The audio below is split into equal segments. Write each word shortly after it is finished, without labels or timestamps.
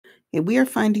Okay, we are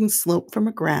finding slope from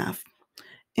a graph.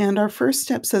 And our first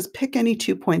step says pick any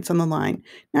 2 points on the line.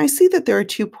 Now I see that there are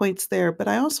 2 points there, but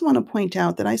I also want to point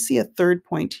out that I see a third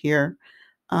point here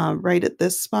right at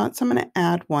this spot. So I'm going to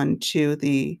add one to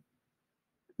the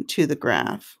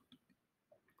graph.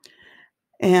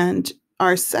 And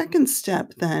our second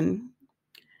step then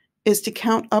is to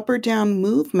count up or down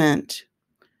movement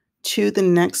to the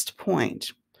next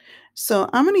point. So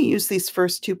I'm going to use these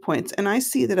first 2 points, and I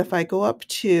see that if I go up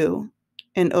 2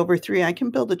 and over 3, I can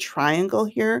build a triangle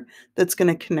here that's going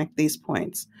to connect these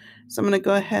points. So I'm going to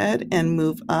go ahead and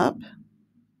move up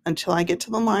until I get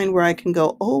to the line where I can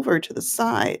go over to the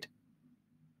side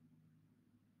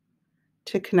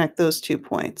to connect those 2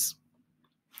 points.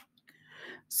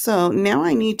 So now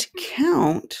I need to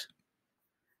count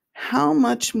how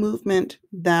much movement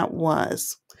that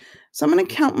was. So I'm going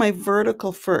to count my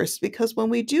vertical first, because when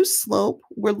we do slope,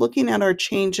 we're looking at our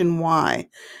change in y,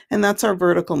 and that's our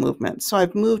vertical movement. So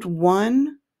I've moved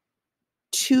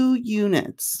 2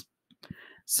 units.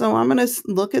 So I'm going to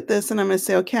look at this and I'm going to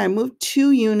say, okay, I moved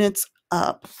 2 units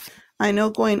up. I know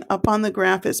going up on the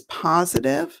graph is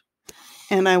positive,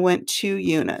 and I went 2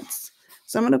 units.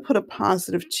 So I'm going to put a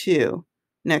positive 2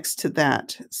 next to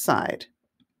that side.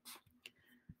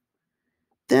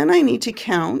 Then I need to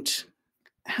count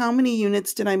how many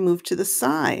units did I move to the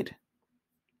side.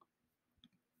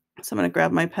 So I'm going to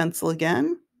grab my pencil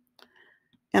again,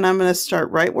 and I'm going to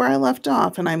start right where I left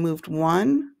off, and I moved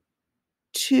 1,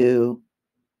 2,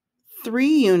 3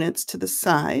 units to the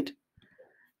side.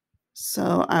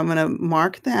 So I'm going to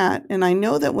mark that, and I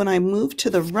know that when I move to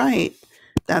the right,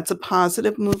 that's a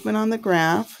positive movement on the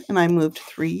graph, and I moved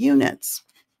 3 units.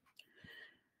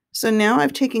 So now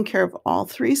I've taken care of all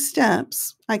 3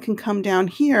 steps. I can come down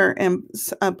here and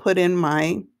put in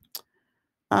my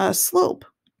slope.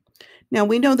 Now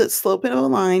we know that slope of a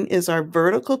line is our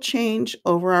vertical change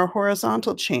over our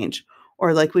horizontal change,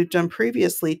 or like we've done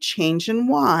previously, change in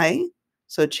y,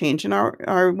 so change in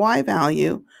our y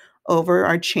value over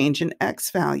our change in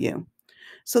x value.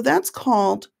 So that's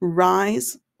called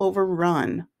rise over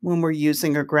run when we're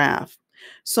using a graph.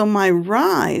 So my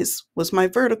rise was my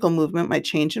vertical movement, my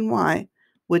change in y,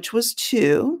 which was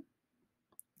 2.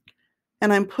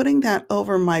 And I'm putting that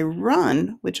over my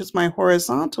run, which is my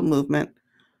horizontal movement,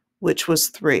 which was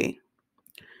 3.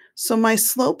 So my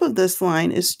slope of this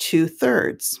line is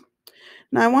 2/3.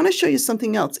 Now I want to show you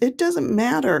something else. It doesn't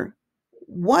matter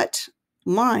what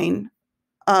line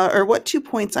or what 2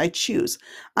 points I choose.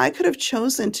 I could have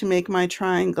chosen to make my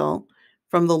triangle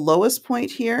from the lowest point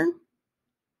here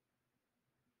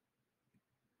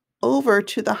over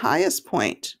to the highest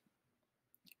point.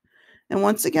 And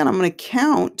once again, I'm going to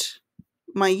count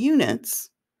my units.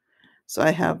 So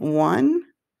I have 1,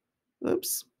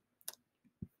 oops,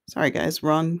 sorry guys,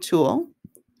 wrong tool.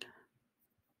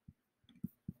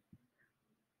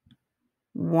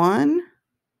 1,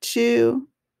 2,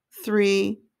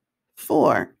 3,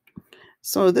 4.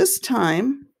 So this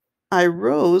time I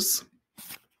rose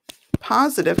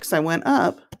positive because I went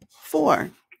up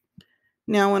 4.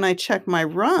 Now when I check my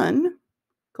run,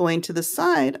 going to the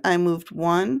side, I moved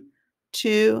 1,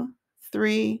 2,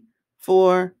 3,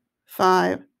 4,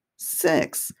 5,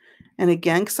 6. And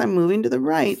again, because I'm moving to the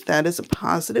right, that is a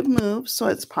positive move, so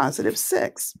it's positive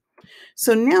 6.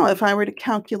 So now if I were to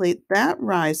calculate that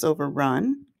rise over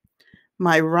run,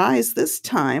 my rise this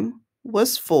time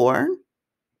was 4.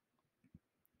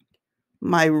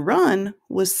 My run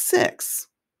was 6.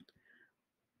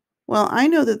 Well, I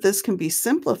know that this can be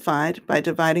simplified by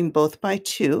dividing both by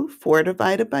 2. 4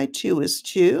 divided by 2 is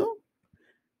 2.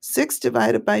 6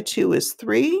 divided by 2 is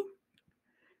 3.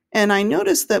 And I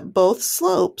notice that both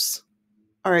slopes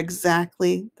are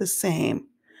exactly the same.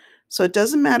 So it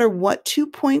doesn't matter what 2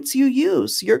 points you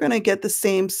use, you're going to get the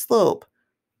same slope.